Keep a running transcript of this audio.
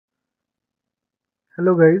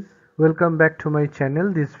Hello guys, welcome back to my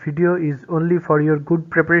channel. This video is only for your good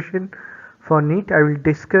preparation for Neet. I will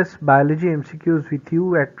discuss biology MCQs with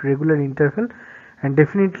you at regular interval, and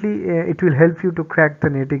definitely it will help you to crack the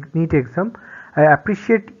Neet exam. I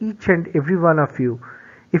appreciate each and every one of you.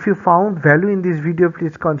 If you found value in this video,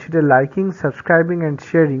 please consider liking, subscribing and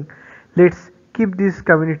sharing. Let's keep this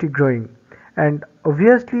community growing. And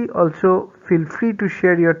obviously also feel free to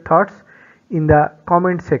share your thoughts in the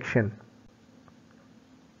comment section.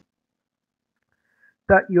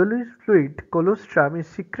 The yellowish fluid colostrum is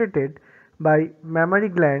secreted by mammary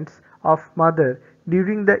glands of mother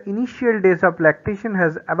during the initial days of lactation,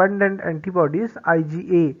 has abundant antibodies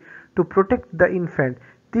IgA to protect the infant.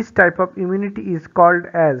 This type of immunity is called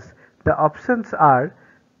as, the options are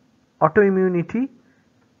autoimmunity,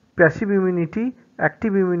 passive immunity,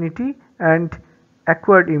 active immunity and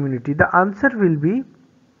acquired immunity. The answer will be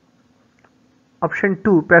option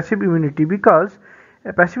 2, passive immunity, because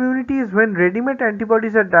passive immunity is when ready-made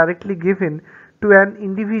antibodies are directly given to an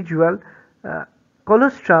individual.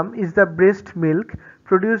 Colostrum is the breast milk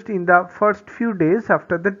produced in the first few days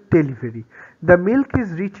after the delivery. The milk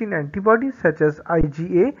is rich in antibodies such as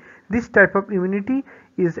IgA. This type of immunity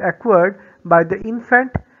is acquired by the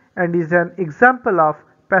infant and is an example of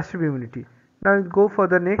passive immunity. Now we'll go for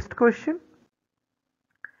the next question.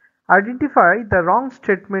 Identify the wrong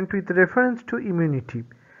statement with reference to immunity.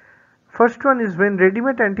 First one is, when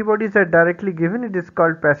ready-made antibodies are directly given, it is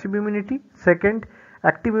called passive immunity. Second,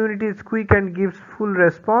 active immunity is quick and gives full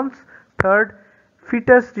response. Third,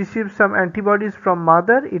 fetus receives some antibodies from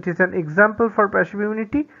mother. It is an example for passive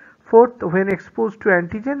immunity. Fourth, when exposed to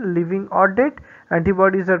antigen, living or dead,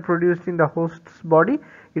 antibodies are produced in the host's body.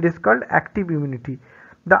 It is called active immunity.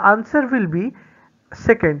 The answer will be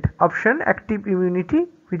second option, active immunity,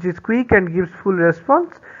 which is quick and gives full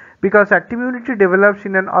response, because active immunity develops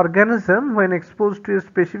in an organism when exposed to a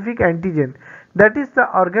specific antigen. That is, the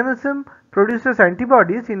organism produces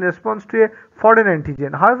antibodies in response to a foreign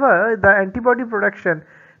antigen. However, the antibody production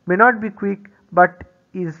may not be quick but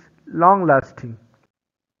is long lasting.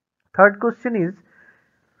 Third question is,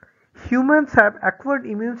 humans have acquired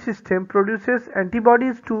immune system produces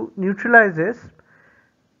antibodies to neutralizes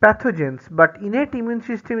pathogens, but innate immune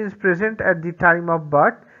system is present at the time of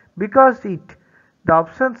birth because it. The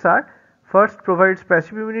options are, first, provides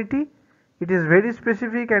passive immunity, it is very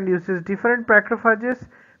specific and uses different macrophages,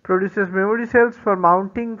 produces memory cells for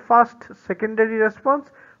mounting fast secondary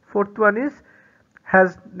response. Fourth one is,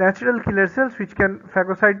 has natural killer cells which can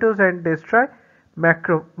phagocytose and destroy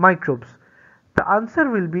microbes. The answer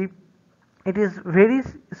will be, it is very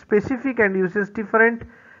specific and uses different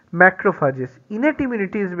macrophages. Innate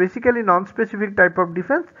immunity is basically non-specific type of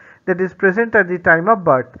defense that is present at the time of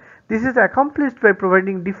birth. This is accomplished by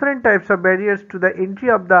providing different types of barriers to the entry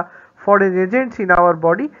of the foreign agents in our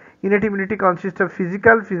body. Innate immunity consists of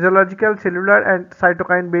physical, physiological, cellular and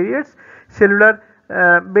cytokine barriers. Cellular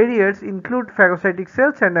barriers include phagocytic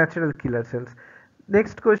cells and natural killer cells.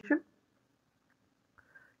 Next question.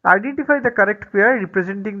 Identify the correct pair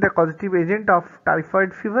representing the causative agent of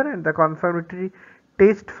typhoid fever and the confirmatory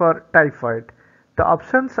test for typhoid. The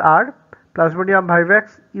options are Plasmodium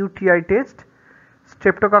vivax UTI test,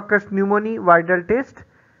 Streptococcus pneumoniae Widal test,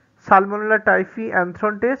 Salmonella typhi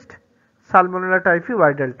anthron test, Salmonella typhi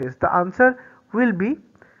Widal test. The answer will be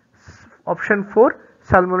option 4,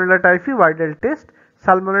 Salmonella typhi Widal test.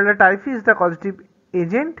 Salmonella typhi is the causative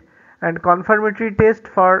agent and confirmatory test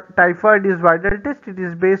for typhoid is Widal test. It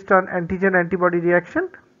is based on antigen antibody reaction.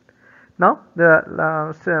 Now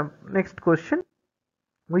the next question.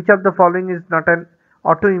 Which of the following is not an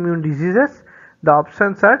autoimmune diseases? The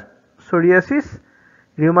options are psoriasis,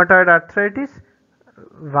 rheumatoid arthritis,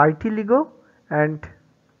 vitiligo and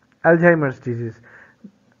Alzheimer's disease.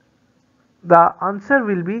 The answer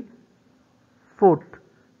will be fourth,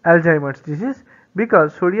 Alzheimer's disease,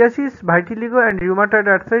 because psoriasis, vitiligo and rheumatoid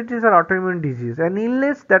arthritis are autoimmune disease, an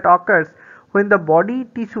illness that occurs when the body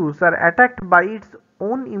tissues are attacked by its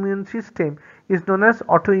own immune system is known as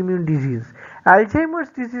autoimmune disease. Alzheimer's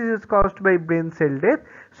disease is caused by brain cell death.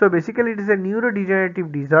 So basically it is a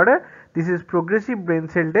neurodegenerative disorder. This is progressive brain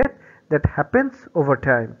cell death that happens over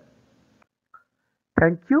time.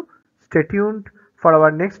 Thank you. Stay tuned for our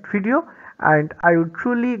next video, and I would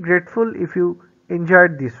truly grateful if you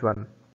enjoyed this one.